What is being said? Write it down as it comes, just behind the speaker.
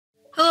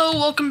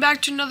Hello, welcome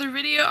back to another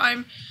video.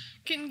 I'm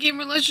Kitten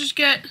Gamer. Let's just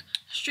get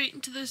straight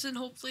into this and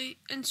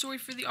sorry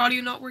for the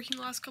audio not working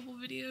the last couple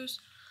videos.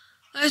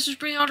 Let's just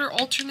bring out our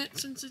alternate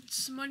since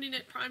it's Monday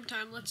night prime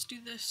time. Let's do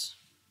this.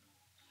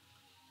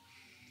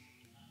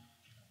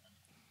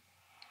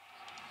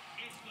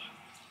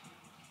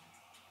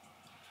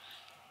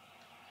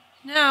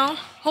 Now,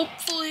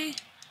 hopefully,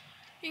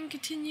 we can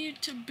continue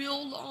to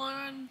build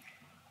on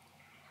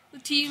the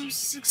team's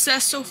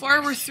success so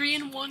far. We're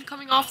 3-1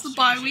 coming off the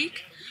bye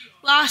week.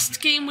 Last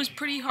game was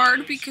pretty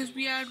hard because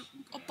we had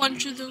a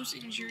bunch of those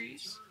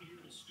injuries.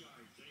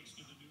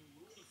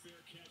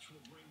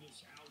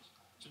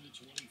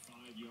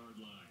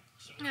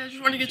 Yeah, I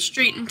just want to get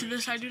straight into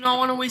this. I do not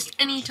want to waste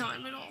any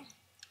time at all.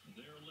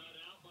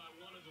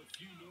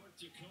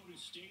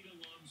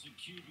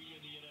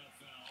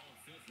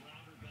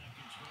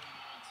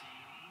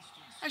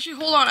 Actually,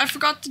 hold on. I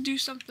forgot to do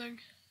something.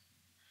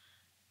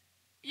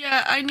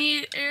 Yeah, I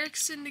need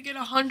Erickson to get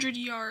 100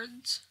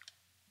 yards.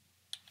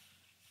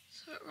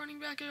 So running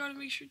back, I gotta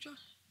make sure John.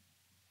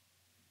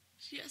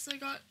 Yes, I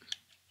got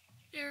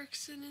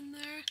Erickson in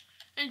there.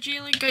 And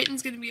Jalen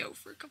Guyton's gonna be out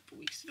for a couple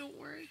weeks, so don't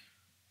worry.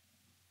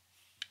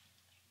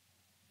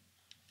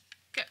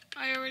 Okay,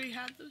 I already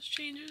had those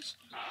changes.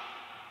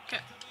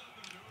 Okay.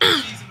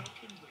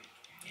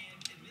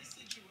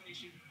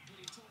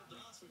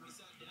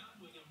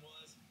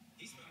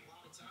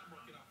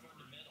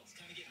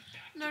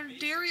 Now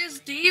Darius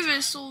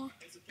Davis will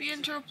be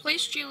in to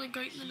replace Jalen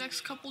Guyton the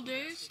next couple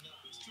days.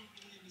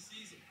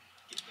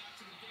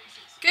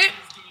 Okay,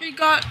 we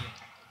got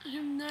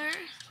him there.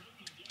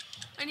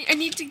 I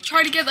need to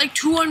try to get like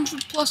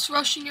 200 plus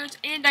rushing yards,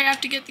 and I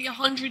have to get the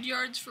 100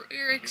 yards for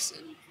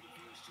Erickson.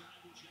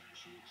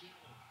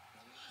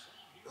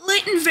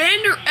 Leighton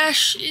Vander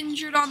Esch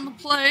injured on the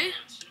play.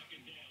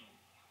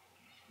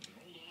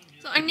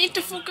 So I need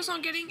to focus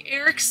on getting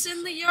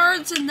Erickson the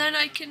yards, and then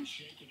I can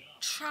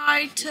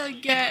try to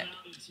get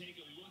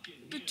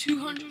the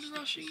 200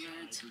 rushing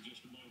yards.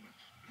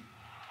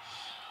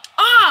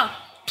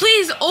 Ah!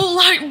 Please,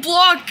 O-line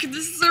block!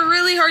 This is a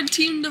really hard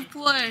team to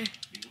play.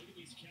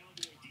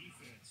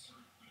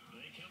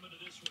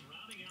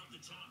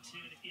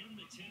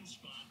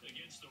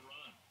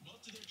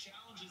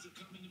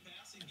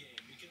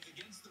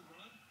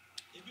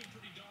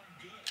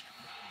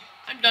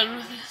 I'm done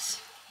with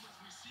this.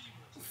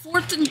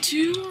 4th and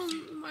 2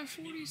 on my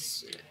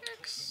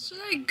 46. Should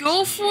I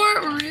go for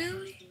it?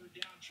 Really?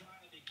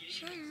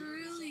 Should I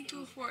really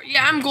go for it?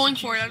 Yeah, I'm going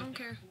for it. I don't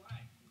care.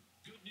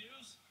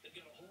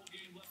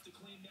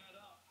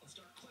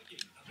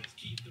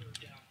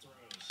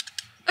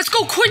 Let's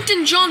go,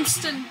 Quentin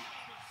Johnston.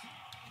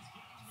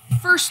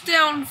 First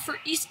down for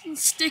Easton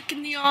Stick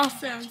in the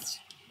offense.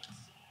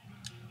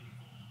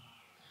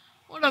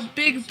 What a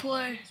big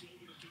play.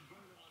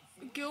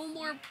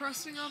 Gilmore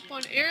pressing up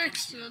on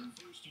Erickson.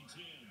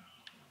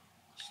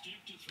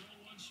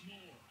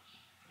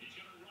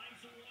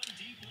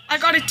 I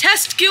gotta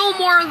test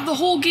Gilmore the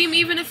whole game,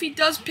 even if he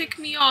does pick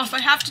me off.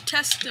 I have to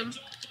test him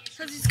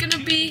because he's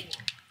gonna be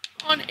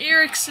on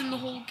Erickson the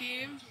whole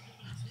game.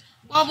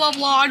 Blah blah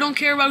blah. I don't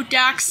care about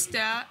Dak's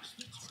stat.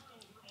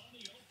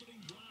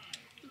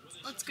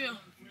 Let's go.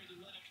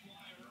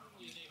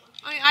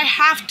 I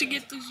have to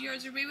get those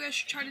yards, or maybe I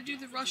should try to do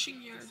the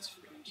rushing yards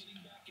first.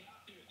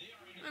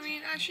 I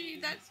mean, actually,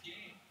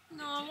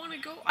 no, I want to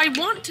go. I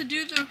want to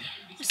do the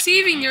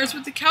receiving yards,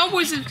 but the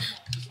Cowboys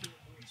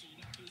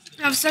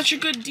have such a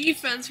good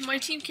defense. My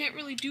team can't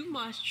really do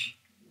much.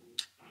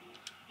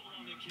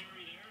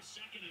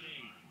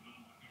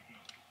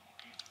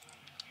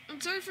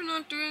 I'm sorry for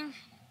not doing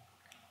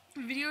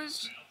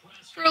videos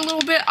for a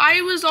little bit.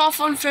 I was off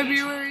on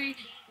February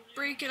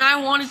break, and I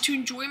wanted to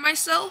enjoy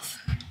myself.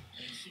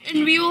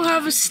 And we will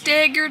have a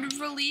staggered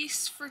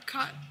release for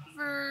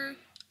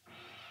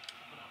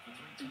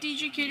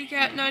DJ Kitty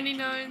Cat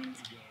 99's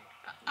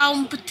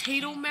album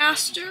Potato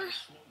Master.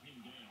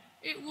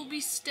 It will be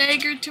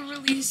staggered to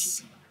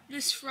release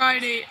this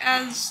Friday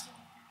as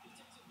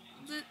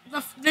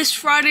this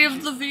Friday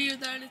of the video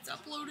that it's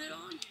uploaded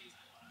on.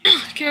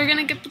 Okay, we're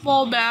gonna get the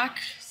ball back,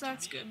 so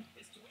that's good.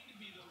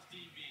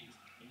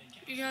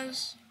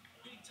 Because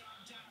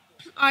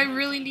I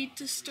really need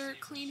to start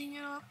cleaning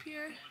it up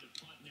here.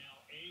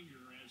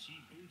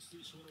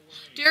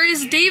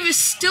 Darius Davis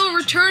still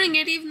returning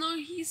it, even though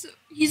he's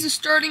a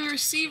starting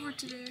receiver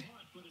today.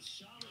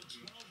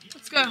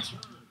 Let's go.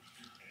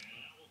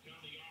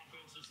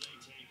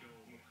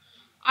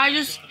 I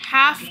just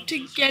have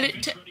to get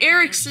it to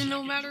Erickson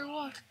no matter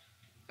what.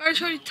 Gotta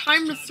try to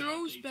time the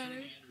throws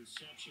better.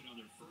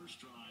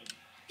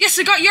 Yes,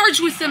 I got yards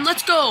with them.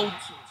 Let's go.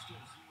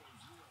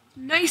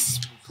 Nice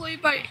play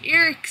by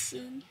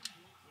Erickson.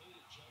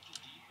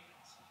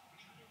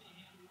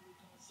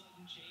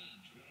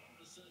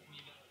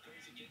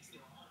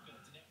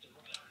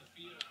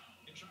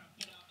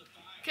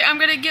 Okay, I'm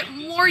gonna get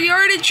more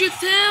yardage with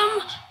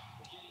him.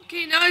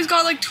 Okay, now he's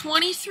got like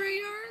 23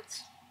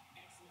 yards.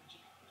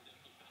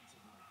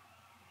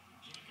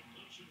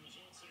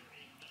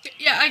 Okay,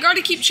 yeah, I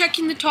gotta keep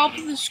checking the top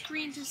of the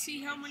screen to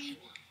see how many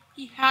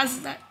he has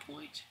at that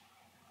point.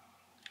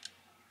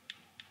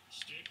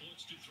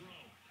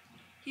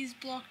 He's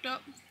blocked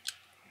up.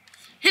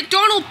 Hit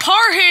Donald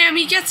Parham.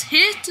 He gets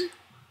hit.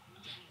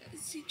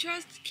 He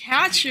tries to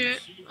catch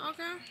it.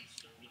 Okay.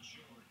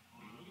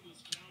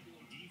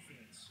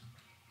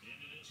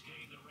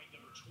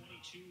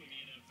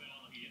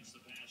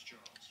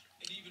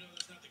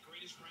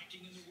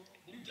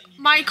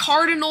 My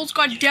Cardinals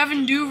got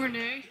Devin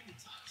Duvernay.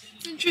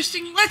 It's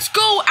interesting. Let's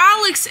go,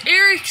 Alex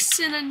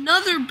Erickson.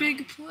 Another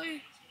big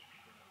play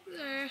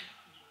there.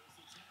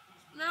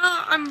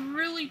 Now I'm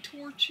really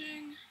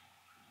torching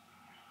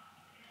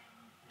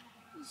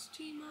this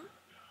team up.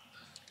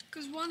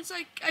 Because once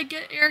I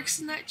get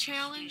Erickson that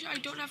challenge, I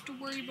don't have to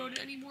worry about it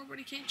anymore, but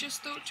I can't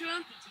just throw it to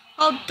him.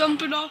 I'll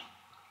dump it off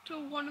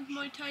to one of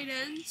my tight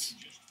ends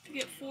to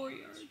get 4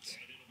 yards.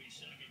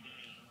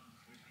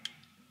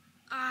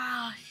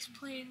 Ah, he's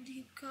playing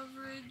deep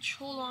coverage.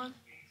 Hold on.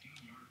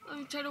 Let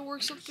me try to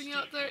work something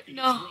out there.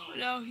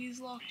 No, he's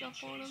locked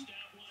up on him.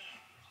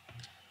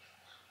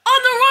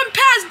 On the run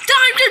pass,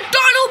 dime to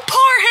Donald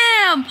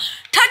Parham!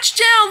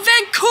 Touchdown,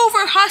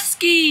 Vancouver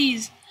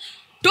Huskies!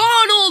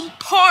 Donald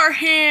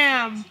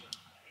Parham!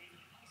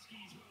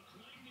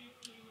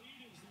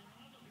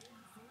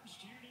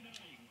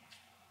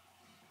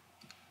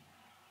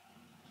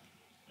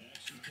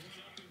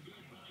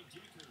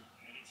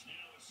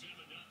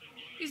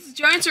 The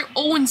Giants are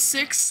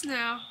 0-6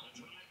 now.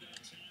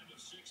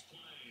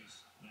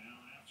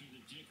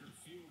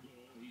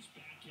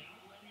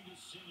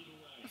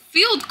 A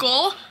field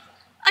goal?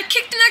 I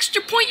kicked an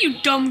extra point,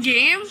 you dumb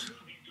game.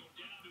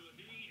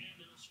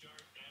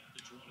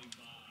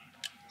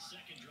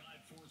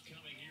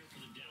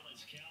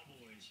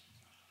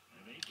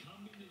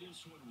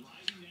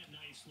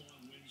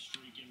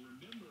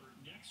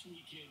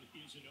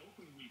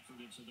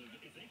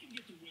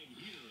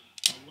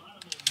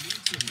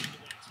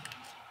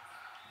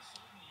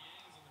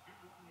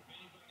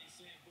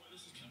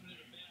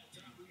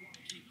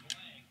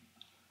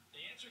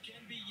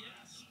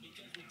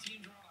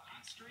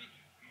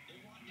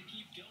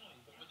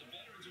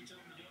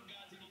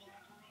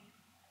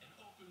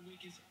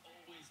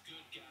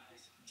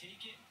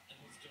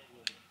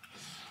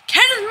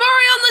 Kenneth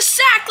Murray on the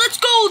sack. Let's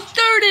go.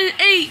 3rd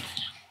and 8.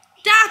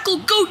 Tackle,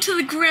 go to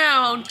the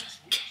ground.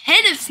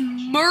 Kenneth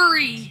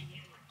Murray.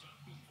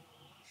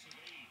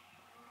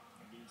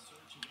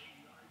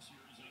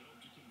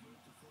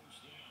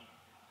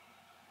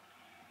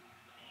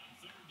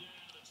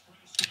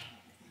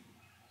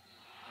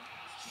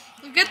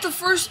 We get the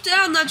first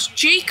down. That's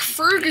Jake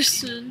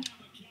Ferguson.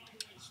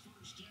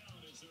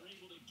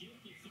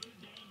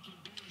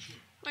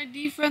 My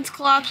defense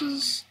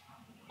collapses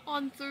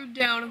on 3rd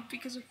down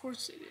because of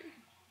course they do.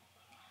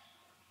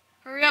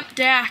 Hurry up,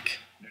 Dak.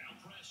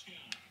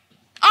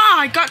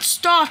 Ah, I got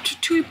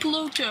stopped. Tui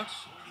Pelota.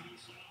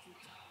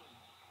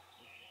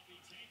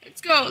 Let's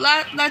go.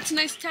 That's a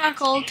nice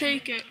tackle. I'll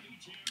take it.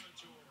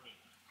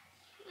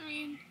 I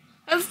mean,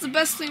 that's the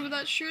best thing, but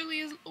that surely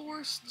isn't the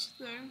worst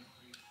thing.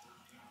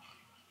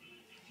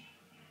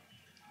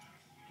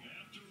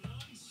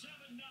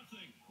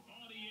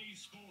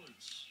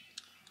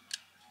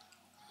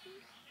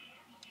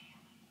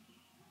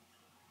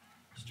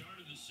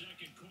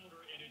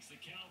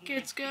 Okay,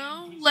 let's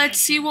go. Let's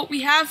see what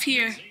we have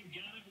here.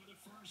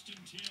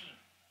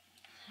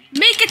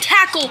 Make a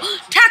tackle!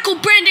 Tackle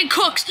Brandon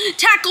Cooks!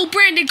 Tackle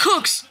Brandon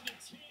Cooks!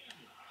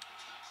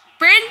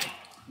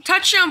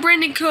 Touchdown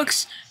Brandon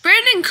Cooks.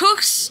 Brandon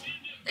Cooks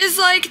is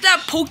like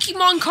that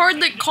Pokemon card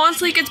that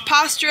constantly gets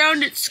passed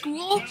around at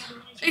school,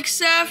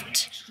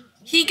 except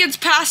he gets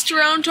passed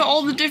around to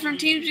all the different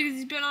teams because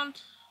he's been on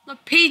the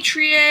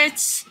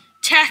Patriots,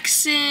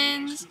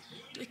 Texans,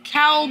 the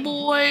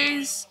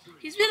Cowboys.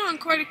 He's been on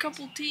quite a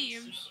couple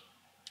teams.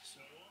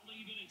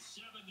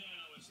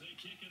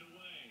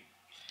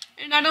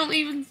 And I don't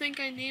even think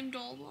I named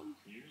all of them.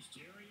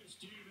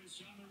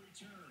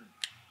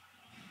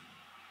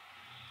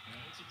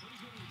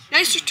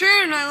 Nice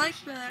return, I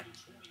like that.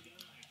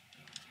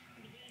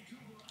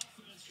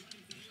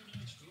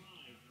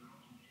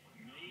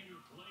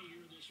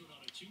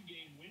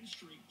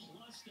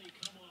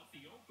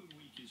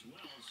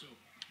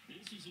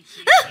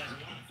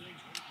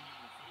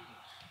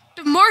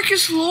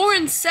 DeMarcus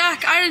Lawrence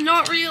sack. I did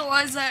not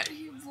realize that.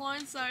 He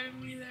blindsided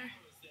me there.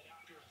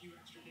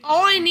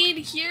 All I need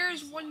here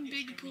is one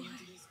big play.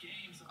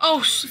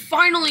 Oh,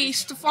 finally,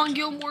 Stephon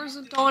Gilmore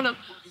isn't on him.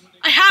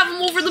 I have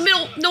him over the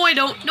middle. No, I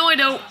don't. No, I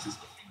don't.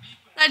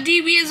 That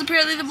DB is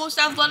apparently the most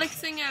athletic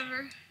thing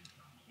ever.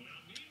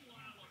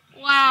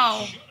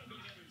 Wow.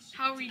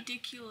 How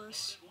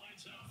ridiculous.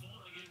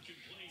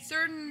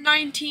 3rd and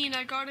 19.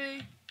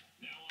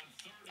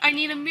 I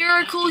need a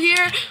miracle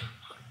here.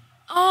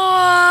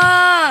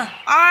 Oh,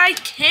 I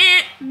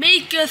can't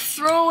make a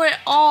throw at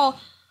all.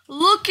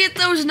 Look at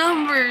those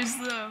numbers,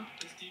 though.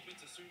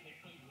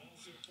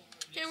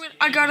 Okay,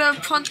 I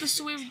gotta punt this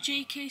away with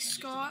J.K.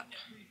 Scott.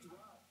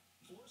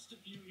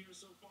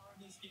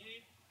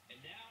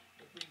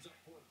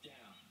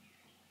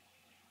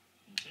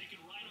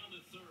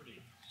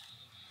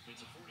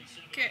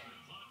 Okay,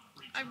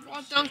 I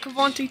brought down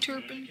Kavonte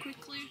Turpin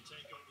quickly.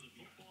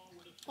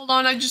 Hold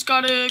on, I just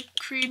gotta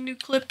create a new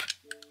clip.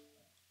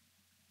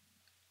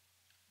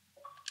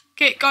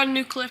 Okay, got a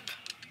new clip.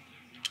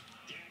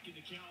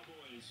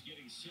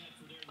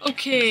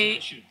 Okay.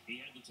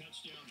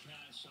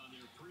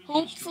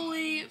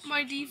 Hopefully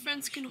my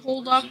defense can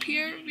hold up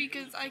here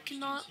because I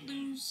cannot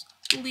lose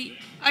lead.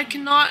 I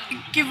cannot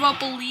give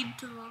up a lead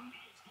to them.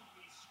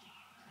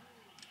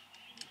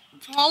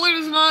 Pollard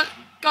has not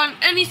gotten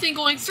anything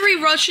going. 3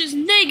 rushes,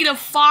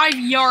 -5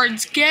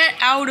 yards. Get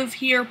out of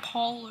here,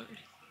 Pollard.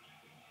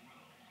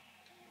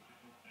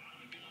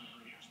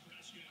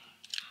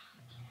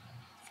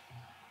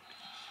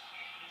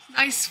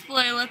 Nice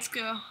play, let's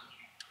go.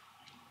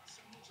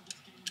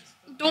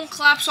 Don't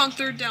collapse on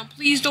 3rd down.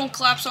 Please don't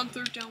collapse on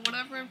 3rd down.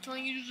 Whatever I'm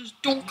telling you, just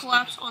don't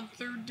collapse on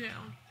 3rd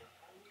down.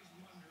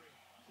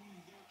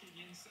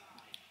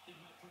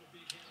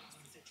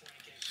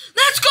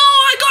 Let's go!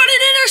 I got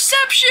an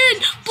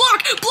interception!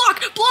 Block,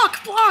 block,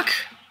 block, block!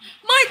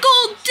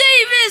 Michael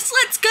Davis,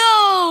 let's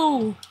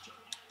go!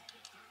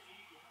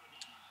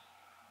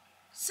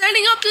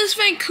 Setting up this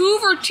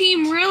Vancouver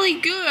team really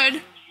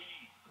good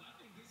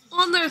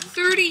on their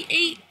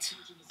 38.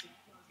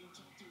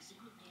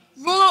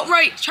 Roll out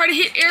right, try to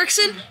hit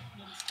Erickson.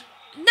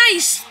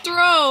 Nice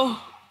throw.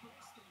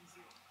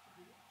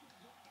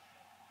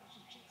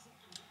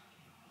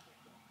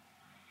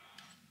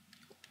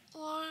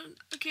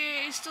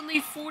 Okay, I still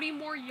need 40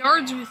 more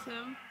yards with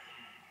him.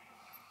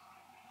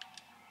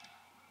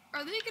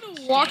 Are they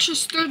gonna watch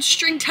this 3rd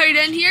string tight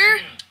end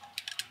here?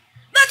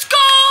 Let's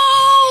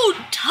go!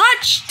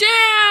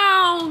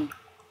 Touchdown!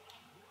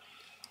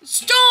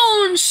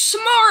 Stone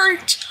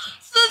Smart,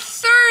 the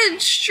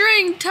 3rd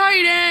string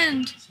tight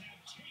end.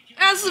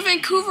 As the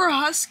Vancouver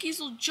Huskies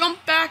will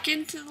jump back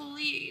into the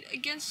lead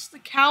against the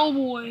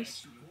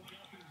Cowboys.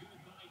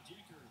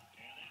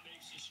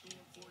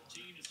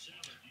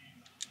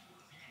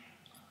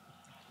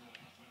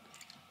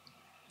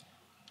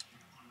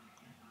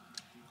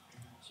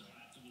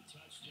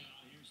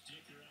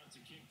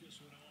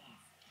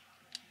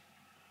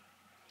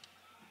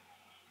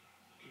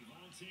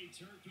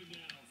 Turpin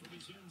now from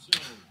his end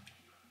zone.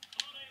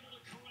 Unable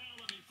to corral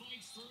him, he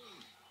fights through.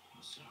 A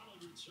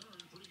solid return,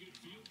 pretty good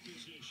field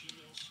position.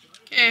 They'll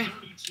start at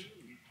 32.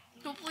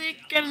 Hopefully I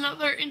get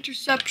another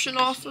interception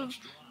off of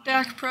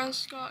Dak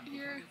Prescott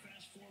here.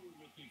 Fast forward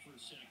with me for a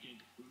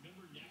second.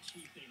 Remember next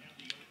week they have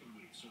the open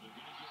week, so they're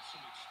going to get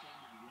some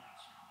extended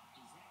rest.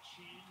 Does that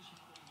change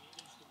how they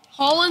manage the rest?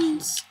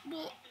 Hollins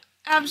will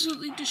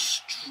absolutely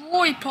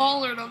destroy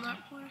Pollard on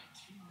that play.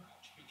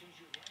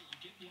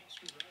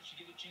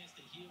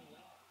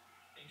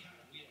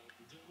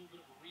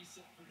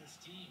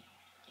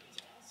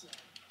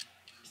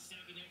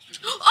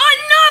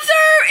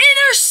 Another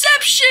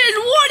interception!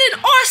 What an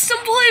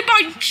awesome play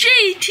by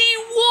JT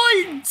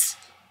Woods!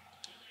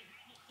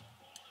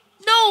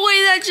 No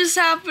way that just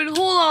happened.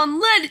 Hold on,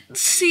 let's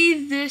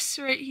see this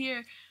right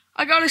here.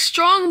 I got a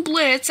strong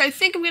blitz. I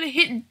think I'm gonna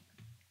hit.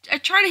 I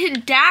try to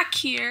hit Dak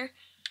here.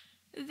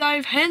 I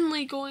have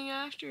Henley going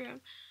after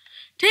him.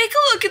 Take a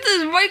look at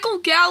this Michael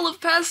Gallup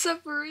pass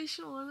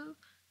separation on him.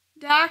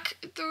 Dak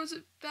throws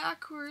it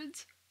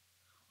backwards.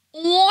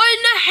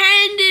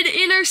 One-handed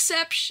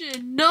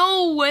interception.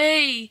 No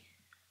way.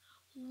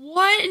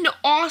 What an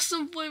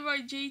awesome play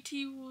by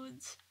JT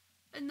Woods.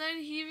 And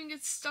then he even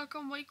gets stuck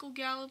on Michael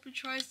Gallup and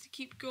tries to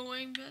keep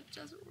going, but it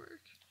doesn't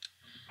work.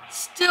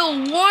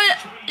 Still, what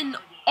an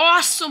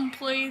awesome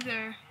play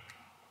there.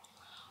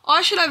 Oh,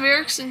 I should have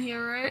Erickson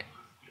here, right?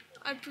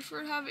 I'd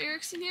prefer to have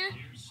Erickson here.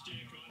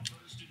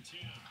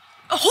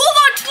 Hold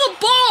on to the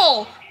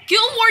ball!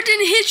 Gilmore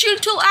didn't hit you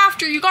until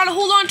after. You gotta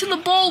hold on to the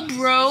ball,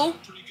 bro.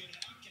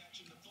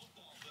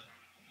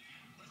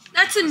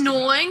 That's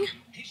annoying.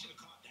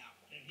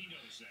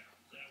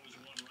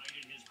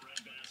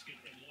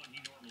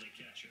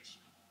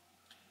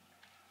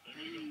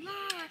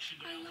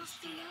 I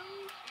lost the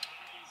load.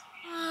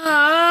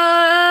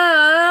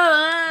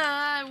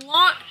 I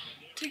want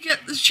to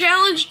get the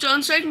challenge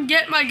done so I can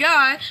get my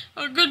guy.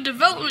 A good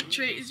development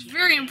trait is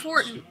very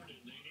important.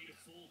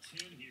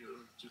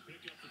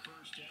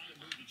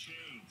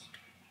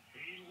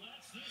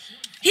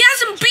 He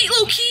has him beat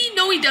low-key.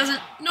 No, he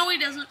doesn't. No, he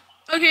doesn't.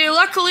 Okay,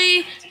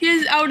 luckily, he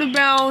is out of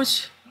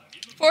bounds.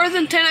 4th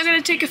and 10, I'm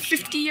going to take a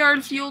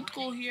 50-yard field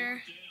goal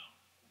here.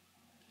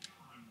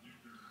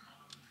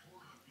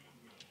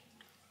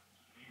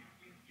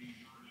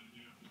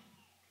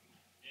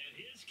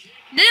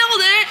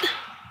 Nailed it!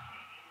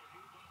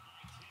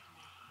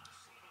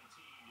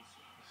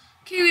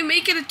 Okay, we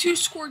make it a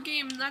 2-score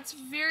game, and that's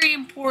very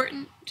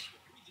important.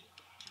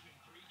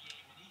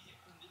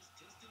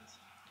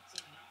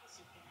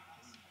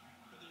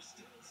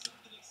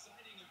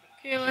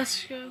 Okay,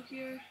 let's go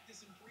here.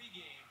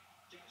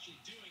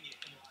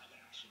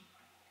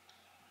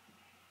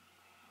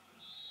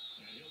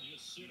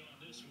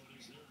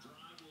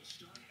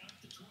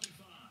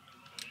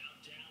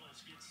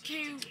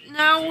 Okay,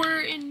 now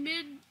we're in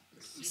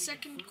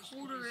mid-second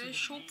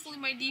quarter-ish. Hopefully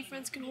my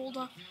defense can hold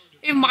off.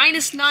 We have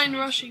 -9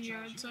 rushing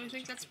yards, so I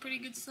think that's a pretty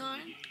good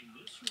sign.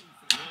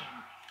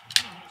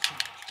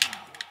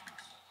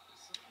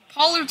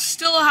 Pollard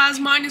still has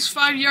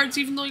 -5 yards,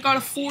 even though he got a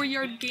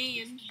 4-yard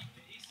gain.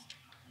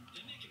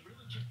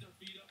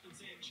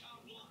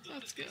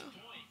 Let's go.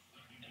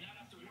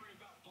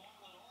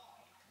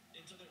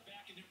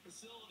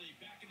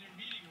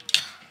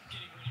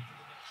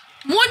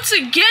 Once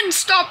again,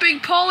 stopping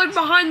Pollard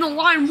behind the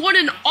line. What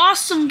an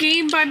awesome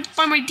game by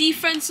my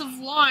defensive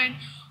line.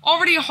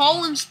 Already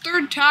Holland's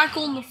 3rd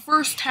tackle in the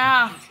first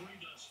half.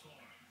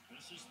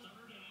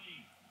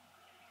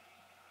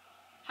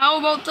 How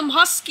about them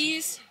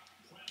Huskies?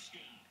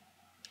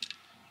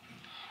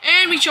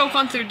 And we choke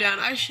on 3rd down.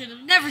 I should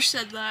have never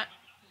said that.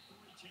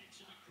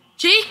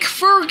 Jake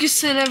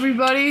Ferguson,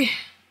 everybody.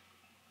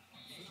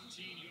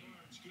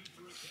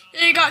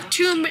 They got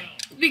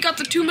we got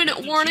the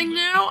 2-minute warning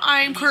now.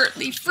 I am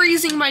currently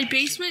freezing my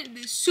basement.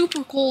 It is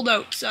super cold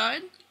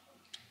outside.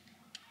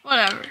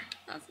 Whatever.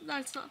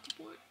 That's not the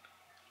point.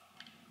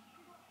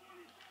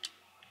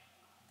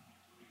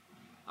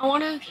 I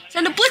want to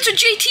send a blitz with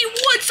JT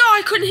Woods. Oh,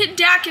 I couldn't hit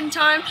Dak in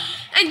time.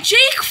 And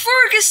Jake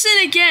Ferguson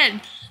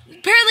again.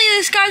 Apparently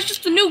this guy's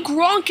just the new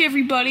Gronk,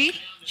 everybody.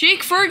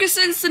 Jake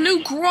Ferguson's the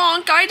new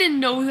Gronk. I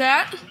didn't know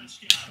that.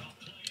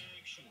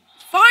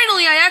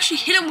 Finally, I actually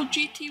hit him with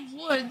JT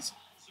Woods.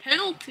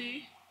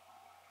 Penalty.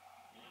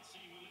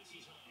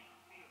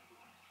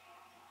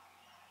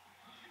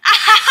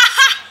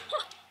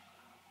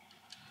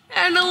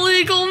 An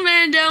illegal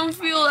man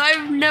downfield.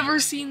 I've never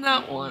seen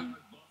that one.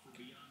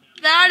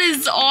 That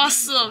is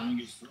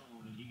awesome.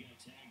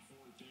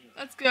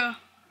 Let's go.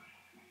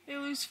 They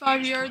lose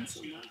 5 yards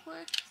on that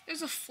play.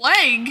 There's a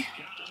flag.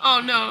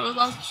 Oh no, that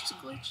was just a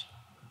glitch.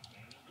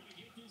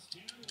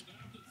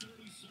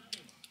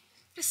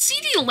 Has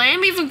CeeDee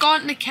Lamb even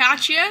gotten a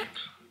catch yet?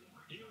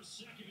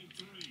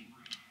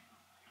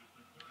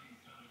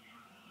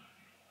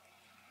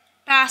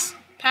 Pass,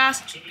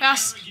 pass,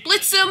 pass.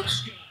 Blitz him.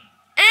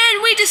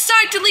 And we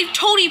decide to leave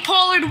Tony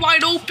Pollard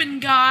wide open,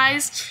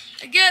 guys.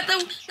 I get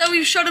that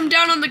we've shut him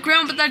down on the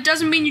ground, but that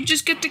doesn't mean you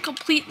just get to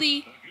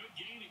completely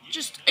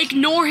just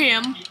ignore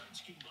him.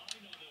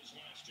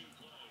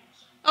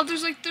 Oh,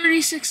 there's like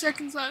 36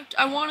 seconds left.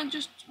 I want to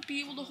just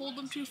be able to hold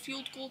them to a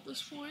field goal at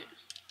this point.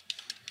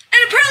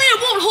 And apparently I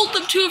won't hold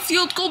them to a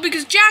field goal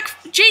because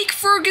Jake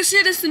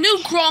Ferguson is the new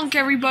Gronk,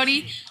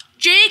 everybody.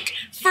 Jake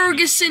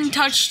Ferguson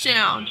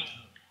touchdown.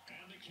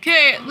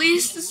 Okay, at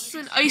least this is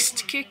an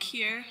iced kick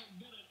here.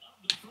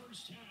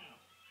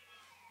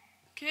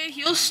 Okay,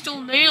 he'll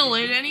still nail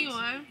it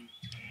anyway.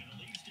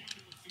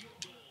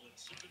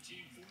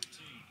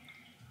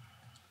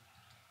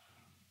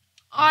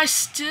 I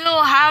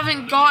still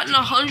haven't gotten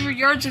 100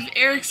 yards of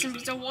Erickson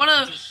because I want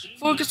to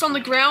focus on the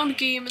ground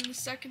game in the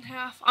second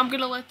half. I'm going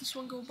to let this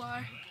one go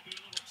by.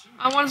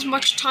 I want as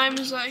much time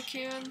as I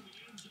can.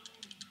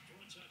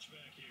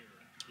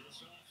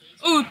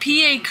 Oh,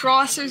 PA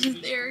crossers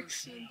with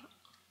Erickson.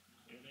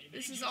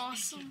 This is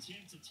awesome.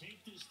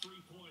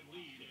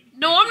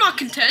 No, I'm not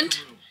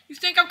content. You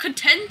think I'm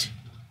content?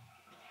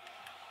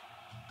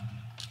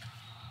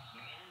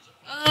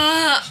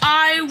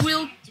 I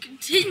will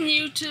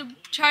continue to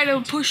try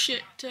to push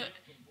it to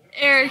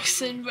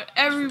Erickson, but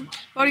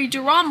everybody,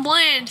 Deron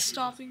Bland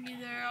stopping me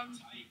there on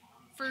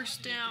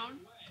 1st down.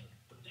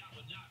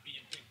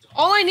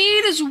 All I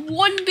need is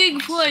one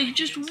big play,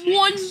 just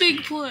one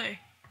big play.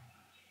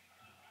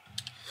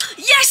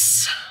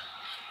 Yes!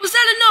 Was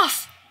that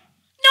enough?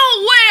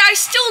 No way, I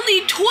still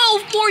need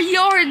 12 more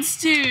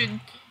yards, dude.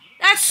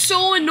 That's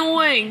so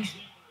annoying.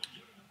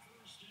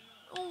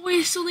 Oh,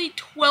 we still need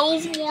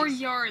 12 more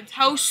yards.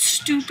 How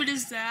stupid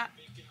is that?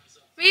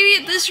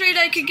 Maybe at this rate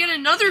I could get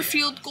another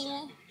field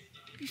goal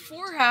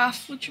before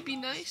half, which would be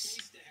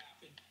nice.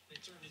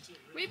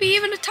 Maybe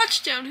even a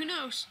touchdown, who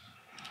knows?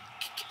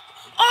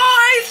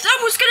 Oh,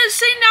 I was going to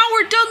say now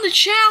we're done the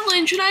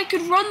challenge and I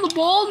could run the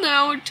ball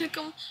now and take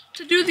them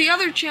to do the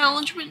other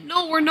challenge, but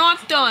no, we're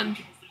not done.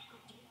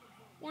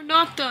 We're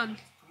not done.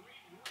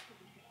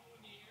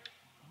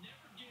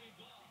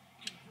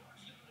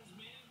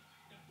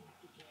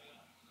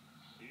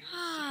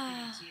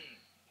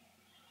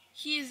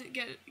 He isn't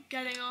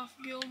getting off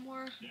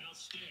Gilmore.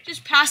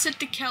 Just pass it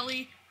to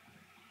Kelley.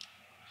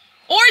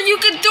 Or you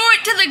could throw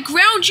it to the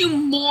ground, you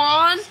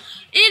moron.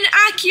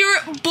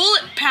 Inaccurate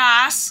bullet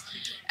pass.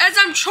 As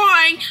I'm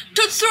trying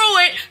to throw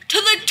it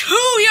to the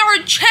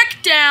 2-yard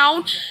check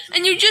down.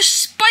 And you just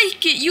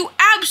spike it, you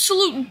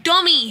absolute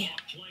dummy.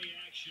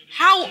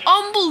 How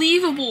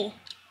unbelievable.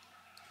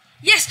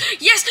 Yes,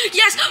 yes,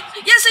 yes.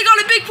 Yes, I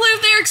got a big play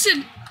with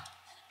Erickson.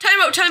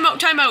 Timeout, timeout,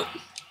 timeout.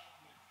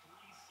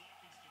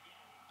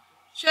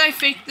 Should I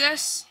fake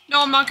this?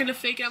 No, I'm not going to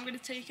fake it. I'm going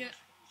to take it.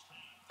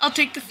 I'll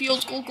take the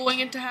field goal going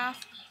into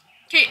half.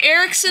 Okay,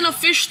 Erickson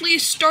officially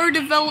started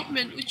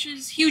development, which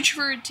is huge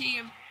for a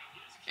team.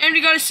 And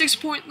we got a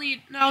 6-point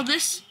lead. Now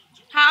this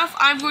half,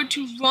 I'm going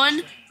to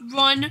run,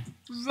 run,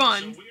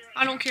 run.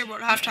 I don't care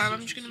about halftime.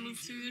 I'm just going to move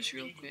through this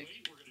real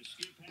quick.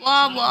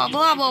 Blah, blah,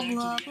 blah, blah,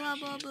 blah, blah,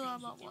 blah, blah,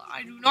 blah, blah.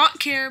 I do not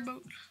care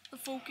about the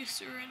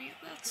focus or any of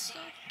that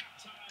stuff.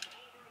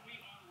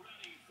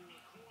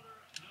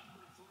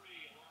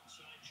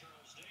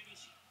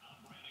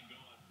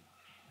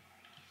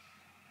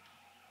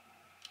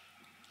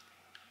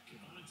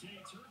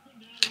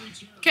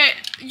 Okay,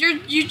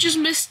 you just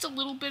missed a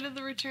little bit of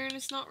the return.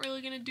 It's not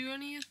really gonna do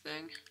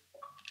anything.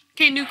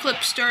 Okay, new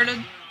clip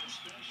started.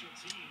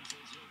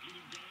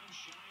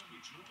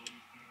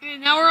 Okay,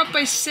 now we're up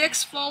by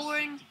 6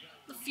 following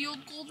the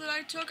field goal that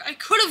I took. I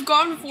could have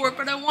gone for it,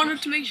 but I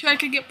wanted to make sure I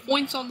could get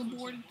points on the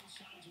board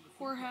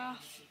before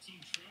half.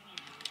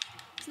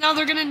 So now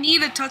they're gonna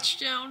need a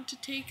touchdown to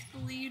take the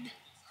lead.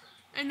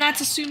 And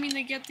that's assuming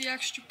they get the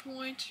extra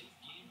point.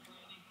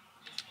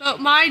 But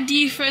my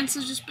defense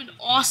has just been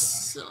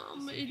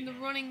awesome in the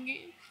running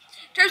game.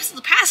 In terms of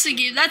the passing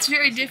game, that's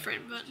very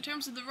different. But in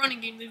terms of the running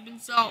game, they've been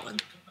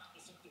solid.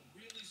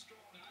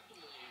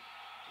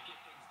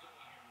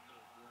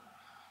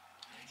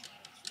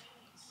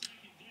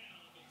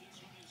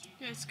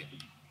 Yeah, it's good.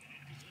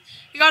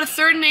 We got a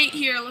 3rd and 8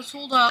 here. Let's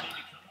hold up.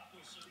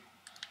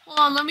 Hold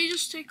on, let me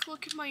just take a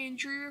look at my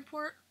injury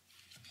report.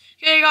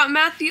 Okay, I got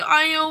Matthew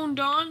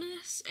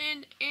Ioannidis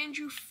and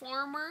Andrew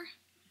Farmer,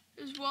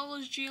 as well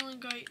as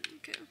Jalen Guyton.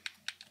 Okay.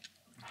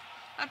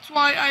 That's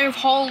why I have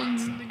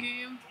Hollins in the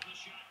game.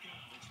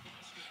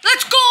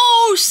 Let's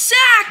go!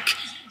 Sack!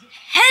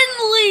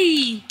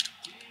 Henley!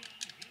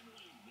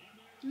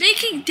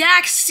 Making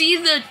Dax see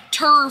the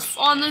turf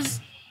on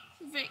this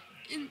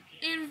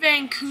in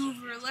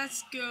Vancouver.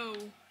 Let's go.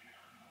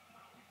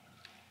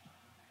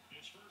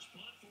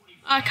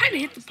 I kind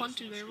of hit the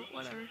punter there, but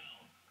whatever.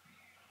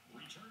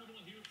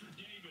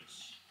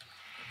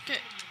 Okay.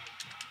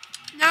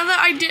 Now that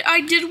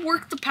I did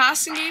work the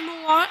passing game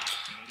a lot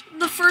in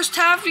the first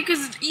half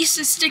because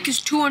East's stick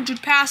is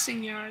 200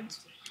 passing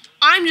yards.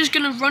 I'm just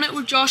gonna run it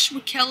with Joshua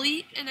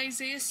Kelley and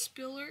Isaiah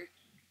Spiller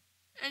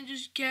and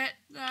just get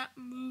that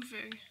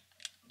moving.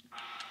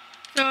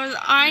 So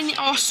I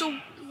also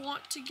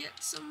want to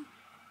get some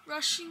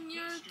rushing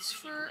yards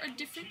for a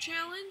different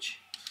challenge.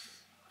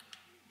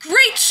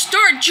 Great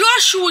start,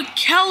 Joshua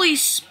Kelley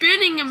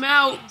spinning him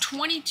out,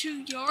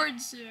 22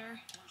 yards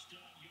there.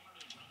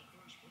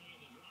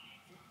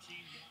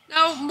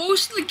 Now,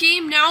 most of the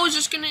game now is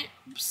just gonna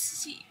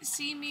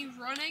see me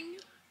running.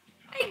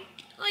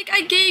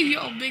 I gave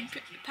y'all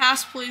big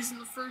pass plays in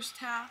the first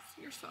half.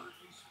 You're fine.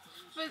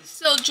 But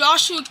still,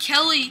 Joshua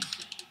Kelley,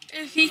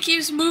 if he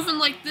keeps moving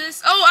like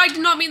this, oh, I did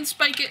not mean to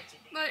spike it.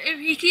 But if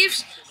he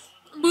keeps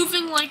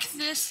moving like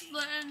this,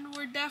 then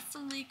we're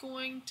definitely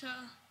going to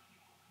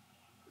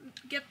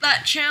get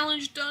that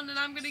challenge done, and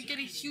I'm gonna get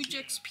a huge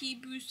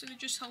XP boost, and it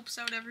just helps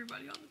out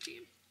everybody on the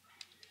team.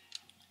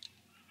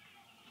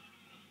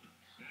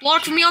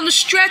 Block for me on the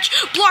stretch.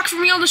 Block for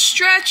me on the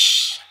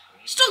stretch.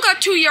 Still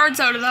got 2 yards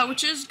out of that,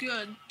 which is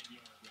good.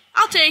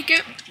 I'll take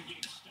it.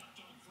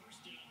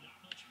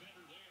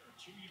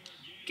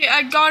 Okay,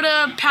 I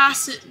gotta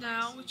pass it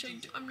now, which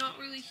I'm not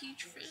really a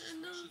huge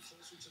fan of,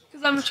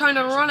 because I'm trying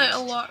to run it a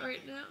lot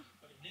right now.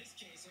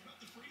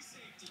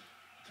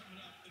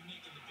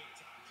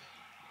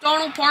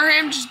 Donald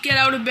Parham, just get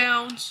out of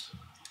bounds.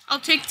 I'll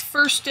take the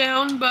first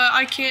down, but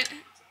I can't.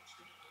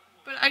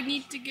 But I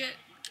need to get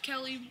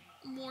Kelley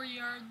more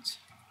yards.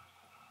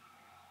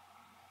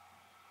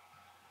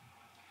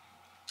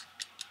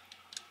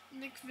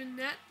 Nick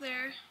Vinette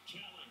there.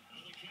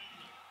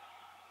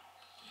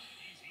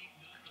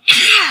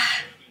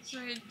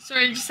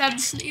 Sorry, I just had to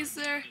sneeze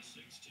there.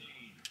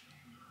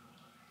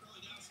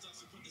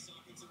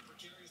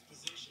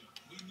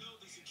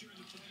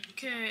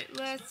 Okay,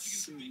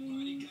 let's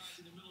move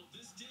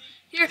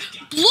here.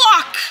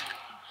 Block!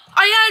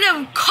 I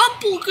had a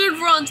couple good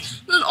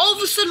runs, then all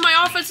of a sudden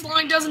my offensive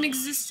line doesn't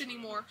exist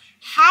anymore.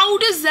 How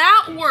does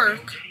that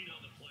work?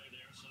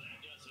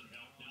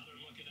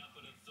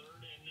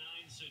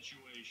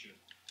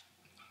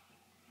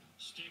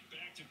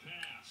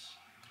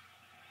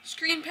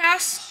 Screen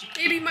pass.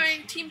 Maybe my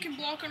team can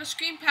block on a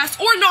screen pass.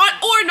 Or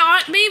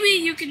not. Maybe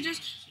you can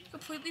just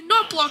completely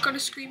not block on a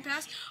screen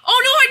pass.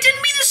 Oh no, I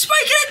didn't mean to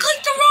spike it. I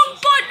clicked the wrong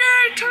button and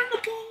I turned the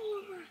ball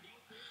over.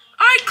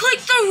 I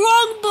clicked the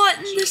wrong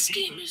button. This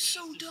game is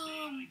so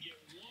dumb.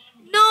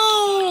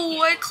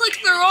 No, I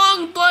clicked the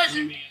wrong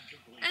button.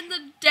 And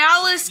the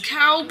Dallas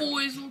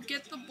Cowboys will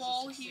get the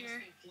ball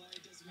here.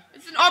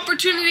 It's an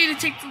opportunity to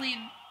take the lead.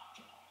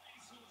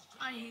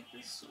 I hate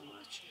this so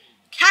much.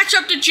 Catch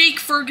up to Jake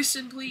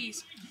Ferguson,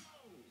 please.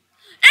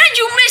 And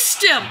you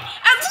missed him!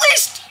 At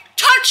least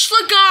touch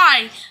the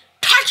guy!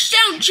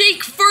 Touchdown,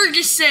 Jake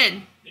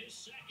Ferguson!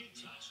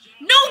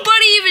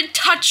 Nobody even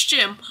touched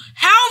him.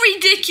 How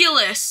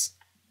ridiculous.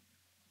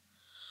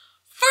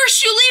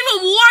 First you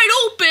leave him wide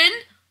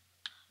open.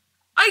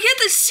 I get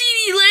the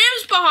CeeDee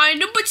Lambs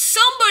behind him, but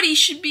somebody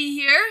should be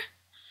here.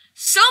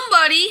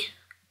 Somebody.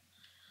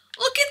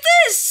 Look at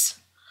this.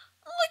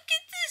 Look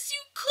at this. You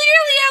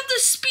clearly have the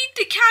speed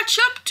to catch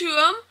up to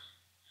him.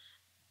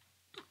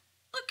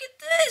 Look at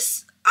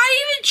this. I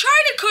even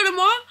tried to cut him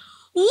off.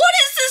 What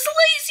is this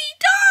lazy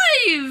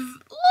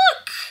dive?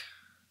 Look.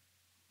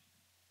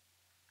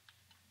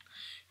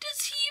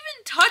 Does he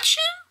even touch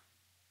him?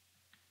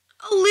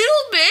 A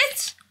little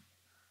bit.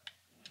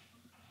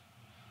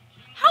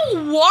 How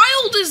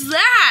wild is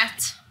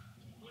that?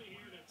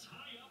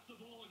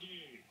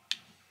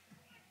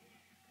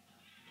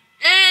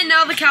 And now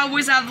now the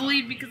Cowboys have the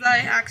lead because I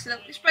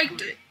accidentally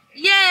spiked it.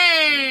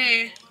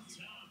 Yay!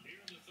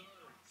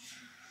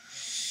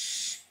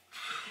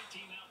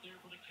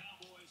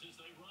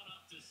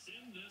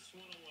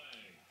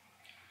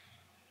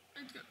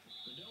 Let's go.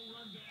 No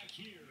run back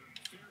here.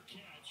 Fair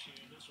catch,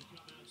 and this will come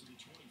out to the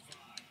 25.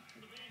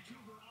 The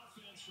Vancouver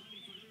offense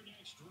ready for their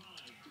next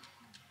drive.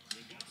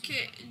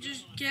 Okay,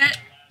 just get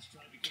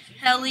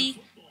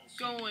Kelley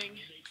going.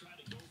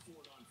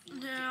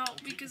 Now,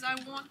 because I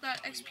want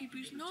that XP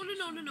boost. No. I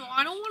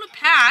don't want to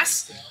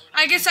pass.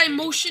 I guess I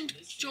motioned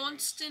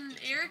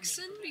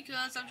SvnRxsk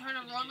because I'm trying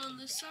to run on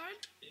this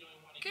side.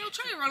 Okay, I'll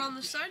try to run on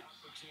this side.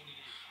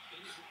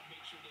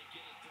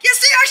 Yes,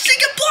 they actually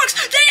get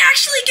blocks! They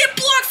actually get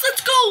blocks!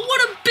 Let's go!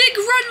 What a big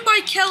run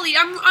by Kelley!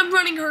 I'm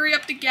running hurry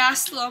up to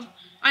gas them.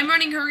 I'm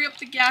running hurry up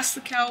to gas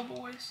the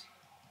Cowboys.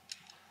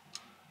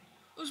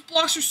 Those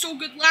blocks were so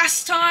good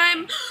last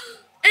time.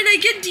 And I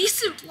get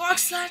decent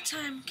blocks that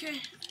time.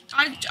 Okay.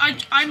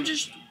 I'm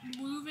just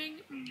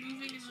moving.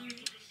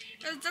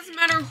 It doesn't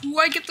matter who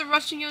I get the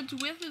rushing yards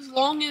with as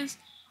long as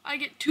I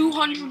get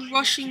 200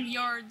 rushing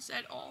yards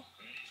at all.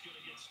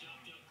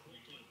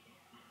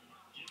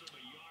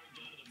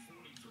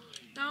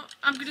 Now,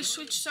 I'm going to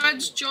switch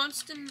sides.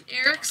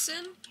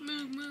 SvnRxsk.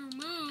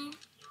 Move.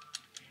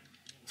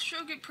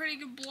 She'll get pretty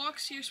good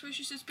blocks here,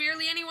 especially since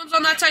barely anyone's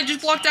on that side.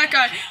 Just block that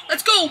guy.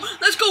 Let's go.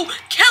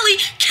 Kelley.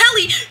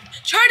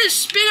 Try to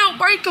spin out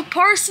Micah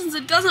Parsons.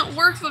 It doesn't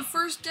work, but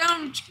first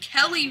down,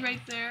 Kelley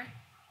right there.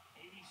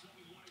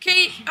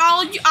 Okay,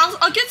 I'll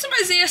get some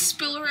Isaiah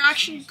Spiller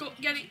action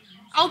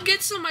I'll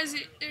get some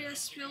Isaiah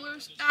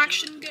Spiller's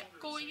action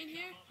going in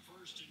here.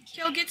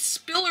 Okay, I'll get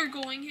Spiller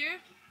going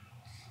here.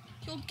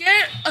 He'll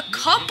get a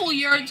couple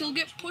yards. He'll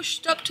get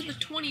pushed up to the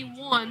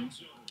 21.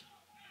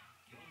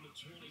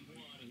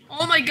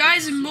 All my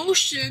guys in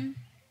motion.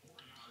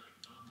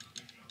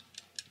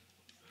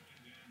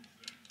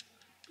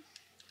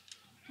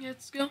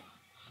 Let's go.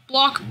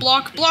 Block.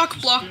 Let's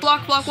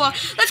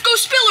go,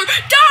 Spiller.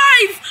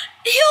 Dive!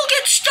 He'll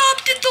get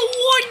stopped at the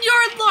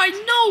 1-yard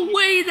line. No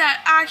way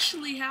that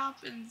actually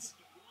happens.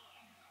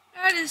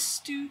 That is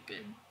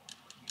stupid.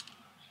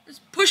 Let's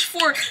push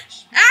for it.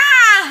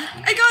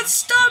 Ah! I got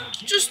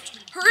stopped. Just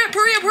hurry up.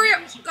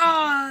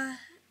 Ah.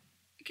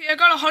 Okay, I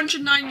got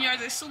 109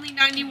 yards. I still need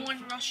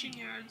 91 rushing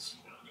yards.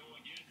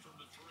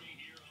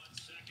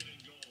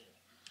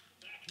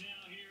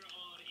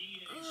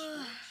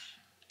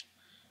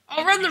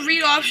 I'll run the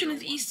read option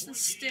with Easton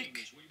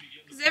Stick.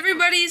 Because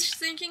everybody's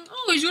thinking,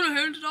 oh, he's going to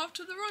hand it off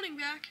to the running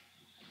back.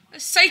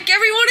 Let's psych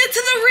everyone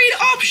into the read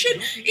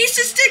option.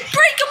 Easton Stick,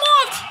 break him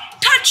off.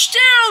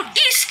 Touchdown,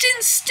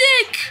 Easton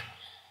Stick.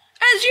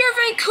 As your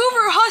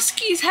Vancouver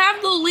Huskies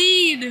have the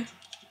lead.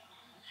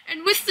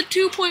 And with the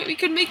 2-point, we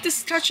could make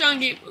this a touchdown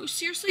game. Oh,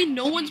 seriously,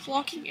 no one's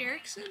blocking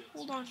Erickson?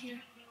 Hold on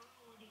here.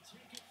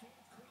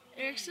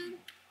 Erickson,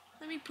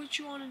 let me put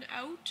you on an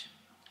out.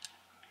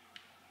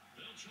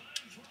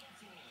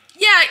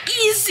 Yeah,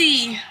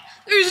 easy.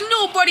 There's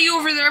nobody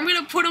over there. I'm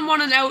going to put him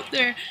on an out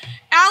there.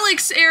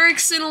 Alex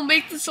Erickson will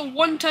make this a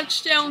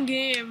 1-touchdown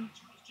game.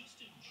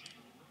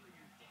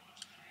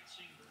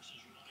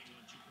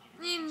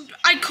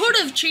 I could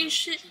have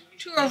changed it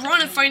to a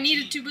run if I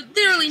needed to, but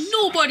literally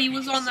nobody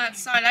was on that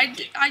side.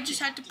 I just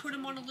had to put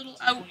him on a little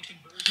out.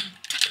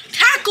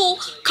 Tackle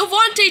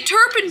Cavante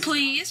Turpin,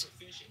 please.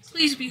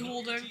 Please be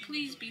holding.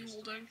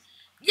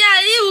 Yeah,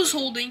 it was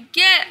holding.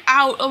 Get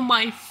out of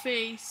my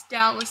face,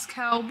 Dallas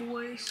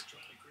Cowboys.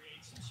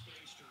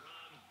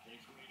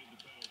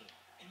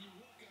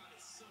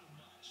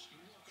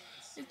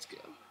 Let's go.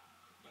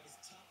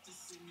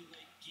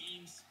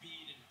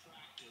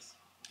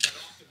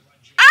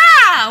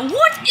 Ah!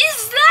 What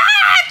is that?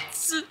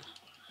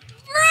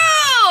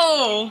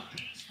 Bro!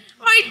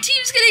 My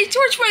team's getting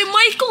torched by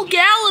Michael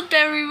Gallup,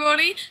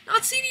 everybody.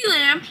 Not CeeDee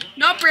Lamb,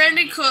 not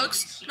Brandon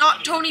Cooks,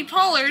 not Tony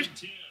Pollard.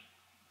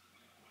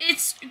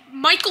 It's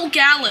Michael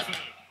Gallup.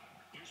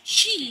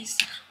 Jeez.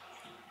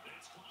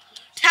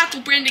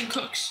 Tackle Brandon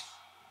Cooks.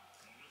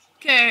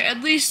 Okay,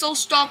 at least I'll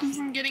stop him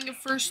from getting a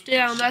first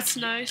down. That's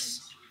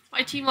nice.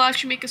 My team will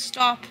actually make a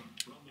stop.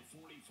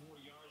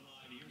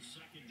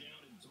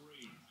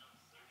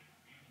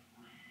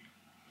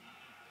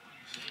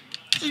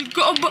 No!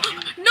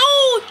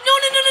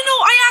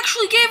 I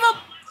actually gave up.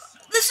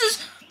 This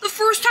is the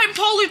first time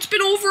Pollard's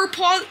been over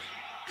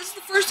This is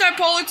the first time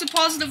Pollard's a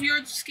positive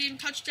yards this game.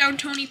 Touchdown,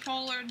 Tony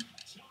Pollard.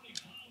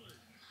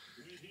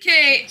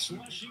 Okay,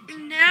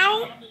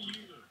 now.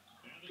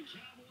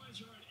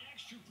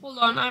 Hold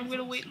on, I'm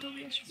gonna wait until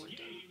the extra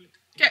point.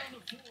 Okay.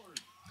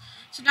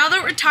 So now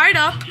that we're tied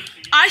up,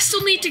 I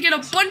still need to get a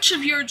bunch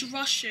of yards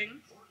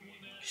rushing.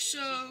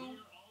 So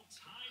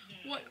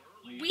what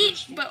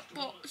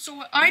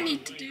I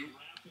need to do.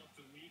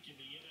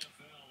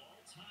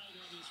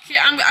 Okay,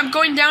 I'm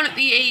going down at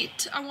the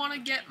 8. I want to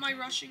get my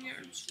rushing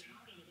yards.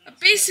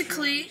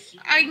 Basically,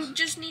 I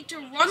just need to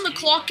run the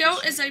clock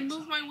out as I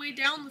move my way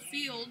down the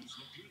field,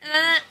 and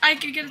then I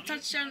can get a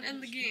touchdown and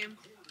end the game.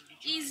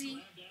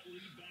 Easy.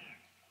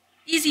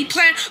 Easy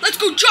plan. Let's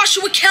go,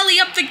 Joshua Kelley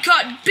up the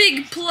gut.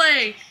 Big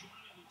play.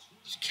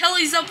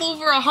 Kelley's up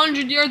over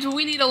 100 yards, but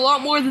we need a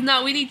lot more than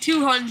that. We need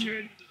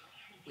 200.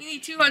 We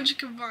need 200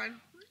 combined.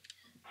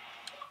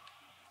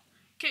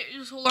 Okay,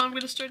 just hold on. I'm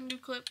gonna start a new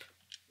clip.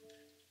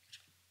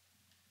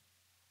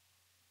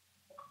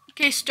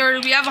 Okay,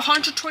 started. We have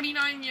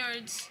 129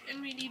 yards,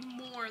 and we need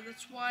more.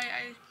 That's why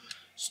I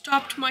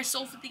stopped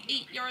myself at the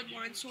 8-yard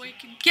line, so I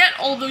can get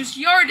all those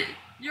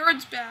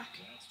yards back.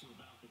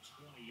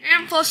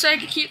 And plus, I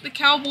can keep the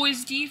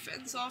Cowboys'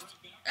 defense off.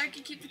 I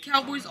can keep the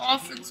Cowboys'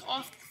 offense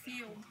off the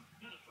field.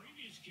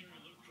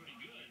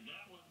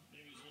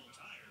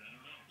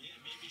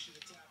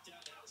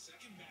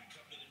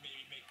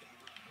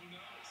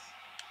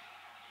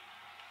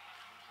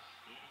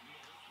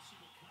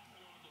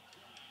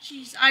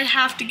 Jeez, I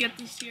have to get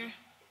this here.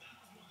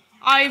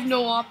 I have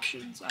no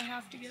options. I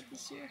have to get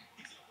this here.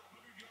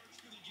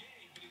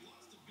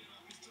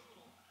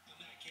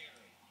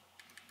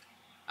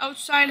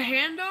 Outside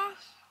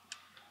handoff?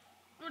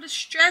 What a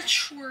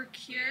stretch work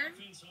here.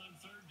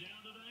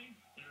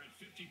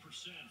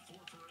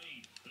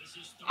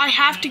 I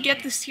have to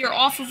get this here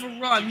off of a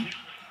run.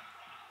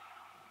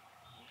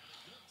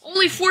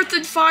 Only 4th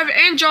and 5,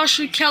 and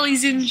Joshua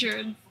Kelley's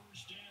injured.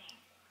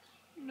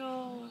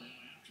 No.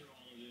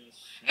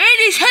 And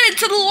he's headed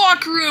to the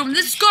locker room.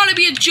 This has got to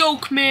be a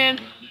joke, man.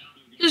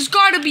 There's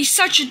got to be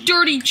such a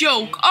dirty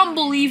joke.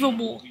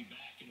 Unbelievable.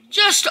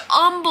 Just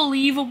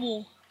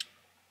unbelievable.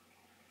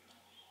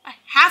 I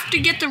have to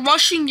get the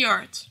rushing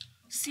yards.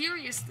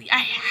 Seriously, I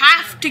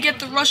have to get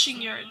the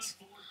rushing yards.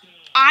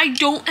 I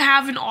don't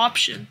have an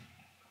option.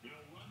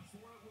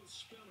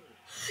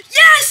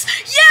 Yes!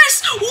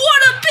 Yes!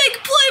 What a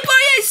big play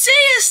by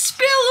Isaiah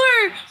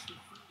Spiller!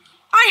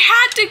 I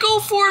had to go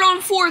for it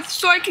on 4th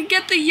so I could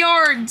get the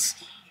yards.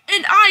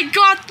 And I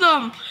got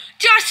them.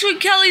 Joshua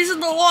Kelley's in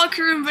the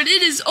locker room, but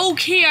it is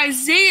okay.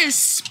 Isaiah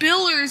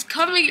Spiller is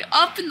coming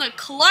up in the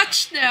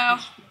clutch now.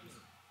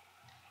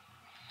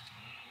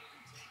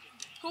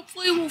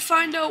 Hopefully we'll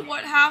find out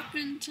what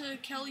happened to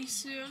Kelley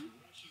soon.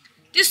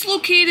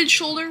 Dislocated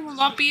shoulder, will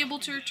not be able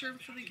to return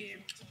for the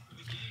game.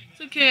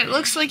 It's okay, it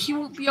looks like he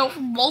won't be out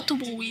for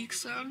multiple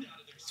weeks, so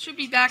should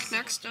be back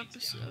next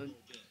episode.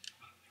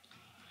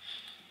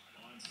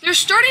 They're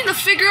starting to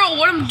figure out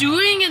what I'm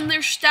doing, and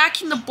they're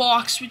stacking the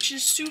box, which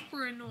is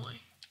super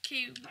annoying.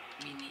 Okay,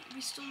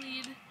 we still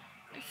need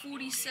like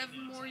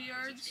 47 more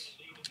yards,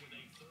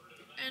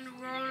 and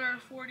we're on our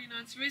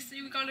 49. So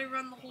basically, we gotta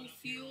run the whole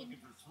field.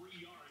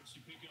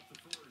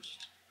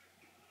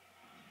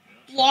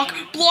 Block,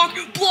 block,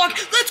 block.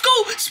 Let's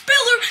go,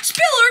 Spiller,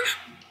 Spiller.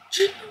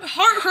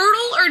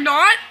 Hurdle or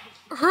not?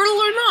 Hurdle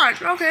or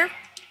not? Okay.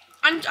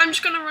 I'm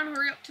just gonna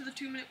hurry up to the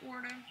 2-minute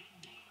warning.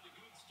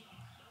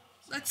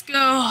 Let's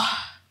go.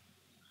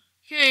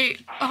 Okay,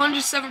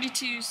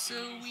 172,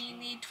 so we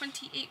need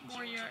 28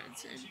 more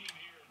yards in.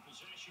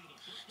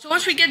 So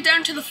once we get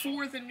down to the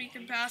 4, then we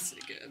can pass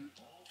it again.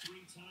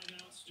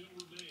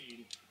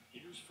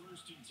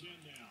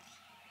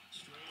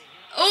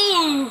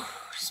 Oh,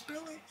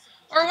 Spiller.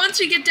 Or once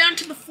we get down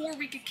to the 4,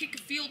 we could kick a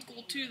field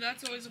goal too.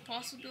 That's always a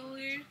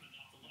possibility.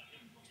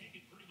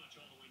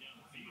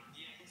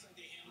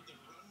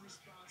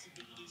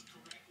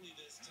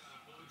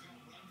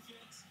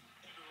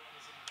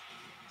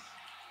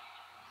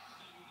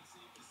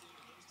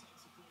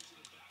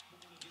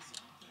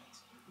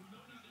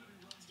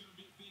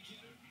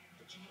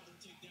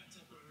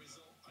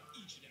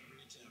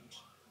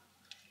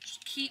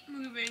 Just keep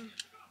moving.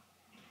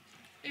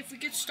 If we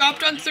get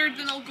stopped on 3rd,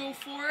 then I'll go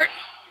for it.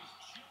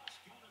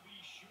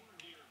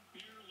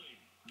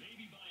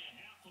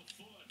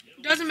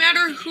 It doesn't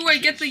matter who I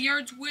get the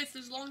yards with,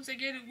 as long as I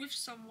get it with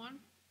someone.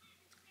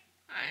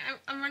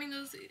 I'm running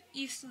those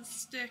Easton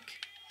stick.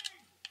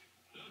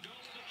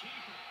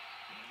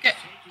 Okay.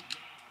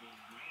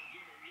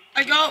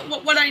 I got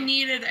what I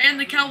needed, and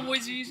the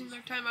Cowboys are using their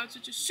timeouts,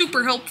 which is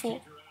super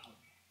helpful.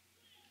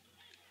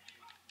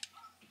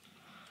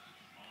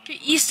 Okay,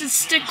 Easton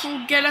stick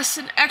will get us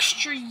an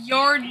extra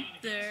yard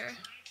there.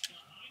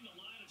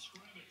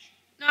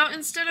 Now,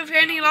 instead of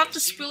handing it off to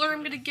Spiller,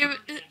 I'm going to give it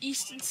an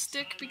Easton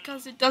stick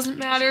because it doesn't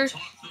matter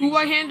who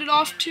I hand it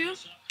off to.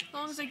 As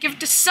long as I give it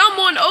to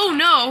someone. Oh,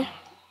 no.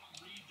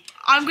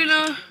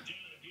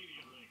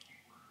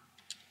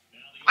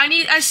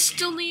 I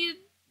still need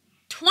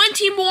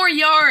 20 more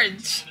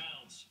yards.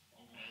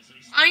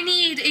 I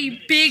need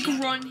a big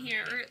run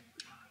here.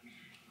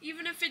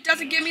 Even if it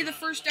doesn't give me the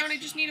first down, I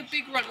just need a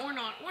big run. Or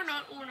not.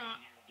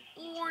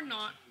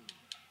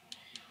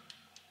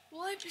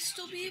 Will I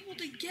still be able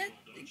to get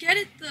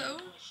it though?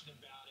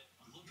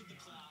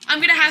 I'm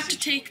gonna have to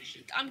take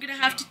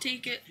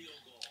it.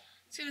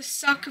 It's gonna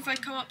suck if I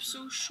come up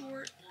so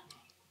short.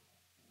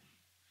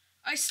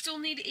 I still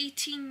need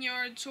 18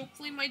 yards.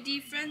 Hopefully my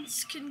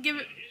defense can give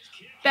it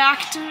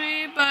back to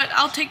me, but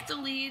I'll take the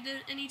lead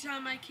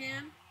anytime I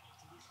can.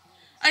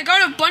 I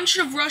got a bunch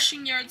of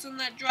rushing yards on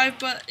that drive,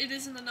 but it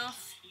isn't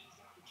enough.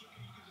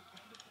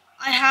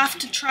 I have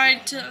to try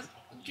to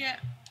get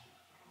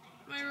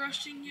my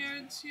rushing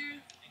yards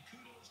here.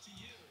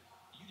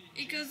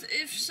 Because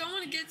if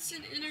someone gets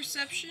an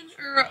interception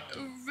or a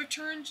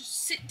return,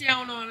 just sit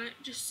down on it.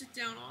 Just sit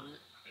down on it.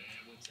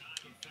 And with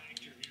time and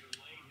factor here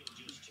late,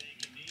 he'll just take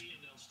a knee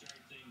and they'll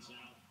start things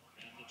out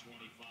at the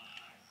 25.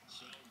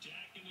 So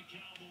Dak and the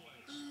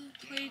Cowboys.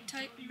 Play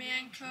type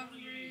man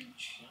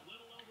coverage. A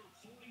little over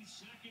 40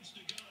 seconds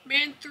to go.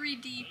 Man 3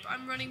 deep.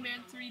 I'm running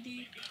man 3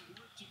 deep.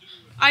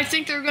 I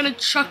think they're gonna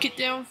chuck it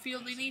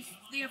downfield.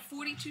 They have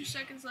 42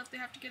 seconds left. They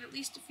have to get at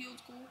least a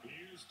field goal.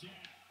 Here's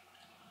Dak.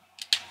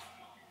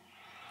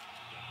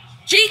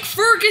 Jake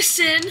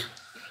Ferguson.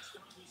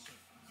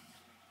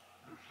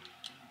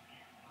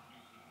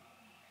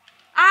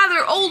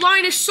 Their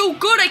O-line is so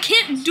good. I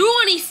can't do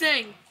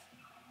anything.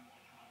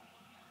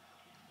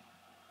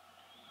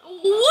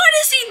 What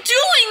is he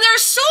doing?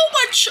 There's so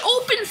much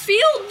open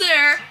field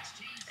there.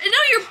 And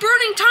now you're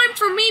burning time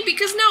for me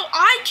because now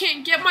I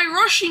can't get my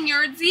rushing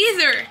yards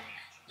either.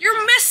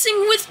 You're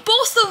messing with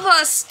both of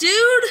us,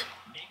 dude.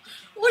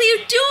 What are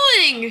you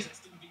doing?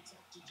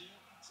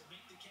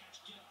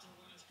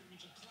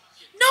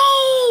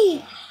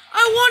 No!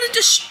 I wanted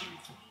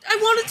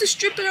to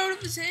strip it out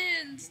of his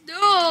hands.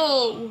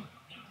 No!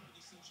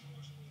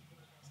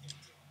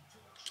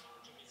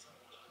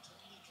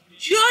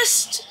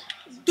 Just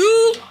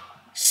do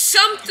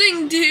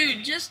something,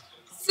 dude. Just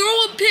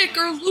throw a pick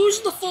or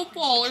lose the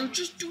football or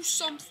just do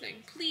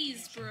something.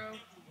 Please, bro.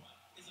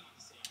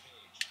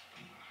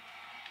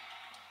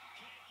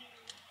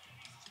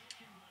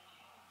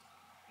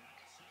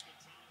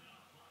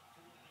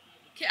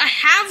 Okay, I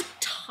have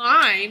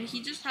time.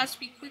 He just has to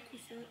be quick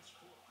with it.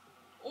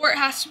 Or it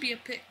has to be a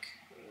pick.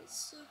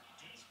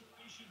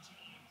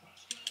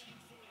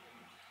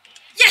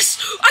 Yes!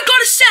 I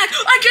got a sack!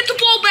 I get the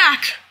ball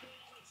back!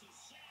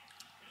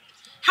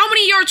 How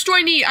many yards do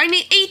I need? I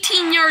need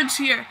 18 yards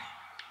here.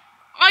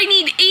 I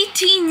need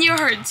 18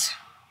 yards.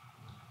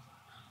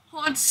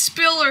 On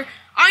Spiller.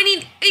 I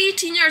need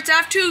 18 yards. I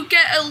have to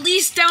get at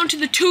least down to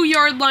the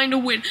 2-yard line to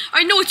win.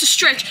 I know it's a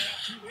stretch.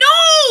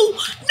 No! No,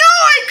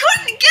 I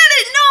couldn't get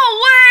it! No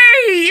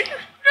way!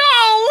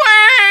 No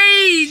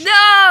way!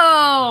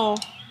 No!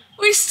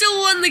 We still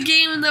won the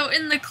game, though,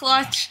 in the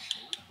clutch.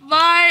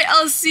 Bye.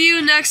 I'll see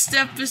you next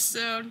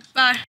episode.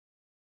 Bye.